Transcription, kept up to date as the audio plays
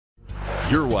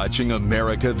You're watching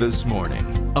America This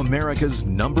Morning, America's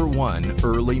 #1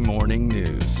 early morning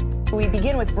news. We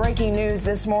begin with breaking news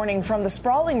this morning from the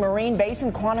sprawling Marine base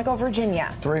in Quantico,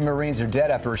 Virginia. 3 Marines are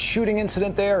dead after a shooting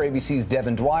incident there. ABC's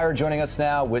Devin Dwyer joining us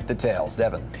now with details.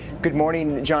 Devin. Good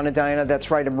morning, John and Diana. That's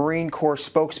right. A Marine Corps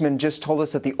spokesman just told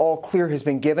us that the all clear has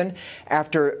been given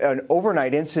after an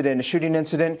overnight incident, a shooting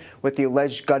incident with the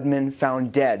alleged gunman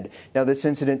found dead. Now, this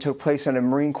incident took place on a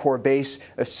Marine Corps base,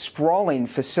 a sprawling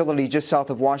facility just south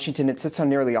of Washington. It sits on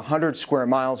nearly 100 square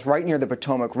miles right near the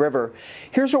Potomac River.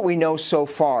 Here's what we know so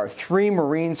far. 3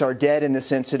 Marines are dead in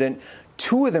this incident.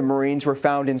 2 of the Marines were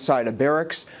found inside a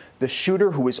barracks. The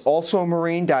shooter, who is also a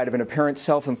Marine, died of an apparent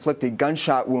self-inflicted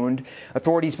gunshot wound.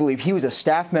 Authorities believe he was a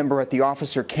staff member at the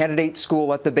officer candidate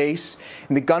school at the base.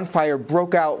 And the gunfire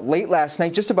broke out late last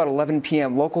night, just about 11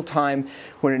 p.m. local time,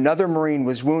 when another Marine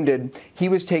was wounded. He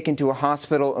was taken to a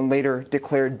hospital and later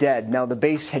declared dead. Now, the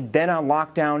base had been on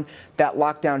lockdown. That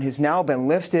lockdown has now been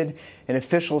lifted, and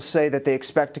officials say that they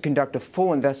expect to conduct a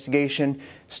full investigation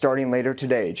starting later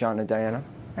today. John and Diana.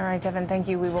 All right, Devin, thank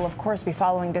you. We will, of course, be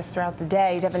following this throughout the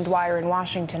day. Devin Dwyer in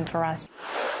Washington for us.